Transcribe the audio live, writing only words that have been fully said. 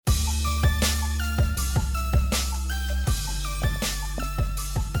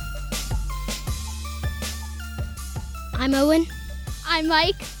I'm Owen. I'm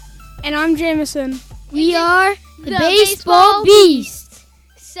Mike. And I'm Jameson. We are the Baseball Beast.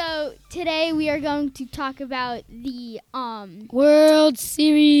 So today we are going to talk about the World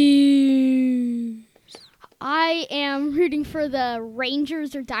Series. I am rooting for the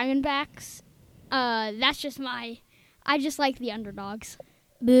Rangers or Diamondbacks. I just like the underdogs.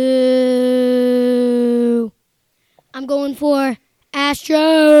 Boo. I'm going for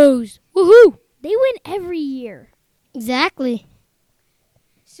Astros. Woohoo! They win every year. Exactly.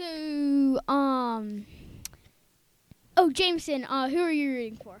 So, Jameson, who are you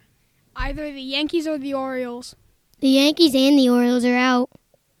rooting for? Either the Yankees or the Orioles. The Yankees and the Orioles are out.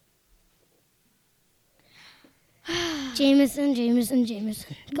 Jameson.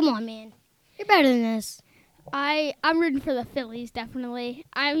 Come on, man. You're better than this. I'm rooting for the Phillies, definitely.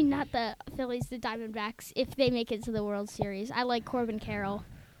 I mean, not the Phillies, the Diamondbacks, if they make it to the World Series. I like Corbin Carroll.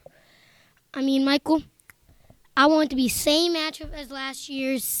 I mean, Michael, I want it to be same matchup as last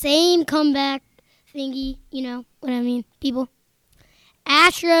year's, same comeback thingy, you know what I mean, people.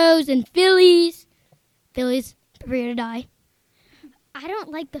 Astros and Phillies. Phillies, prepare to die. I don't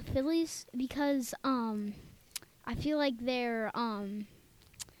like the Phillies because I feel like they're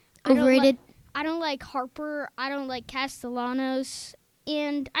Overrated. I don't like Harper. I don't like Castellanos,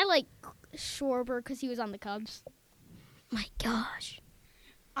 and I like Schwarber because he was on the Cubs. My gosh.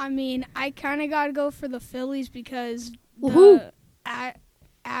 I mean, I kind of got to go for the Phillies because Woohoo. the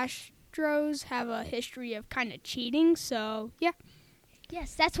Astros have a history of kind of cheating, so yeah.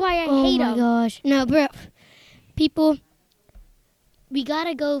 Yes, that's why I Oh hate my them. gosh. No, bro. People, we got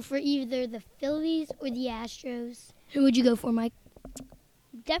to go for either the Phillies or the Astros. Who would you go for, Mike?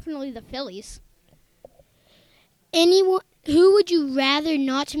 Definitely the Phillies. Anyone? Who would you rather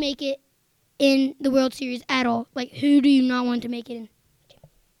not to make it in the World Series at all? Like, who do you not want to make it in?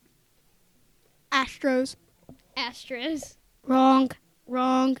 Astros. Astros.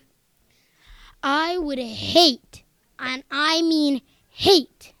 Wrong. I would hate, and I mean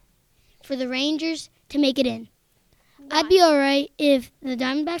hate, for the Rangers to make it in. Why? I'd be all right if the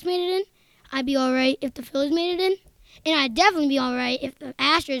Diamondbacks made it in. I'd be all right if the Phillies made it in. And I'd definitely be all right if the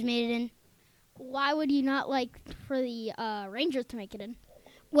Astros made it in. Why would you not like for the Rangers to make it in?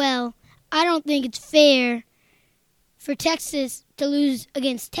 Well, I don't think it's fair for Texas to lose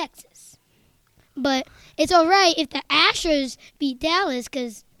against Texas. But it's all right if the Astros beat Dallas,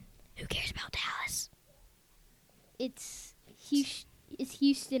 because who cares about Dallas? It's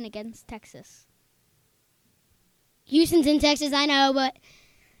Houston against Texas. Houston's in Texas, I know, but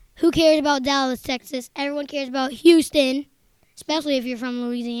who cares about Dallas, Texas? Everyone cares about Houston, especially if you're from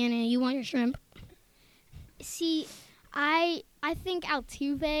Louisiana and you want your shrimp. See, I think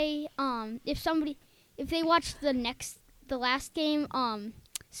Altuve. If they watch the last game,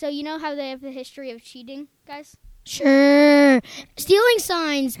 so you know how they have the history of cheating, guys. Sure. Stealing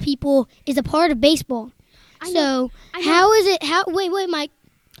signs, people, is a part of baseball. I know. How is it? Wait, Mike.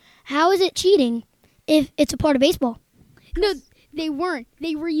 How is it cheating if it's a part of baseball? No, they weren't.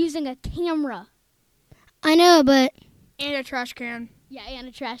 They were using a camera. I know, but And a trash can. Yeah, and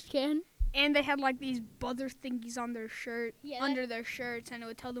a trash can. And they had like these buzzer thingies on their shirt, Yeah, under their shirts, and it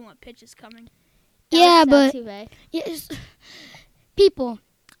would tell them what pitch is coming. yeah, but Altuve. yes, people,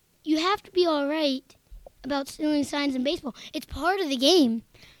 you have to be all right about stealing signs in baseball. It's part of the game.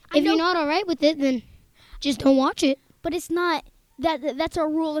 If you're not all right with it, then just don't watch it. But it's not. That's a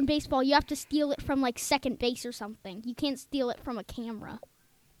rule in baseball. You have to steal it from like second base or something. You can't steal it from a camera.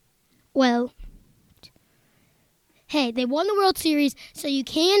 Well, hey, they won the World Series, so you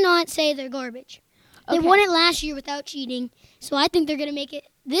cannot say they're garbage. They Okay. won it last year without cheating, so I think they're going to make it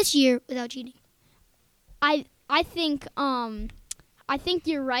this year without cheating. I think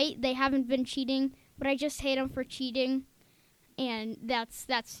you're right. They haven't been cheating, but I just hate them for cheating, and that's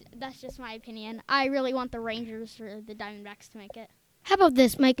just my opinion. I really want the Rangers or the Diamondbacks to make it. How about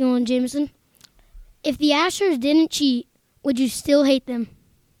this, Michael and Jameson? If the Astros didn't cheat, would you still hate them?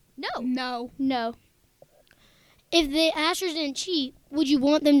 No. No. If the Astros didn't cheat, would you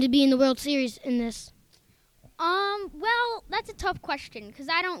want them to be in the World Series in this? Well, that's a tough question because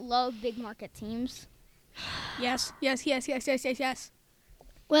I don't love big market teams. Yes.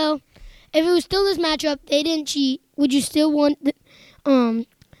 Well, if it was still this matchup, they didn't cheat, would you still want the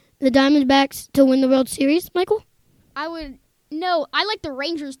Diamondbacks to win the World Series, Michael? No, I like the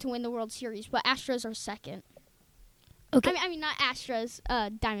Rangers to win the World Series, but Astros are second. Okay. I mean not Astros,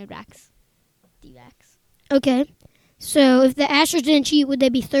 Diamondbacks. D-backs. Okay. So if the Astros didn't cheat, would they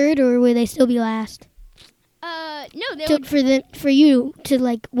be third or would they still be last? No, they would For you to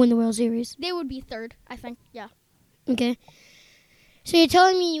like win the World Series. be third, I think. Yeah. Okay. So you're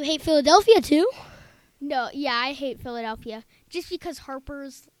telling me you hate Philadelphia too? No, yeah, I hate Philadelphia. Just because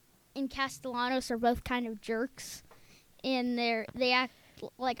Harper's and Castellanos are both kind of jerks. And they act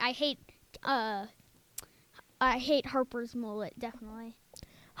like I hate Harper's mullet, definitely.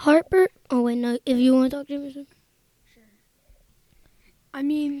 Harper. Oh wait, no. If you want to talk to him, I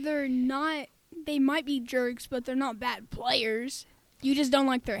mean, they're not. They might be jerks, but they're not bad players. You just don't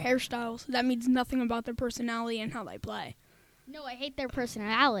like their hairstyles. That means nothing about their personality and how they play. No, I hate their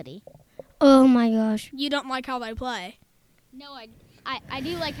personality. oh my gosh. You don't like how they play. No, I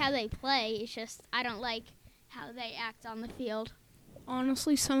do like how they play. It's just I don't like how they act on the field.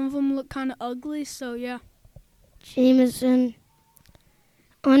 Honestly, some of them look kind of ugly, so yeah. Jameson.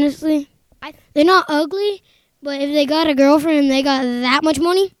 Honestly, I- they're not ugly, but if they got a girlfriend and they got that much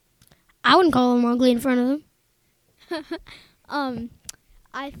money, I wouldn't call them ugly in front of them.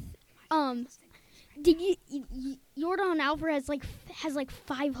 Did Yordan Alvarez has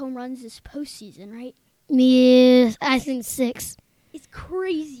 5 home runs this postseason, right? Yes, I think 6. It's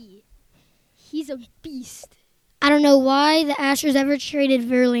crazy. He's a beast. I don't know why the Astros ever traded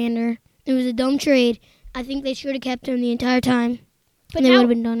Verlander. It was a dumb trade. I think they should have kept him the entire time. But and they would now, have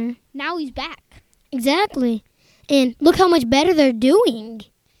been done. now he's back. Exactly. And look how much better they're doing.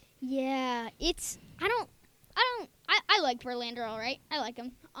 Yeah, I like Verlander, all right. I like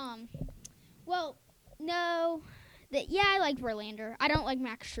him. Well, no, I like Verlander. I don't like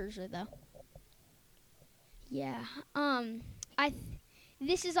Max Scherzer though. Yeah.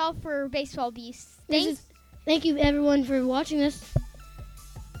 This is all for Baseball Beasts. Thank you everyone for watching this.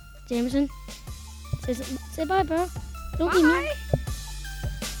 Jameson, say bye, bro. Don't be mean. Bye.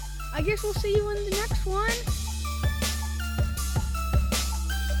 I guess we'll see you in the next one.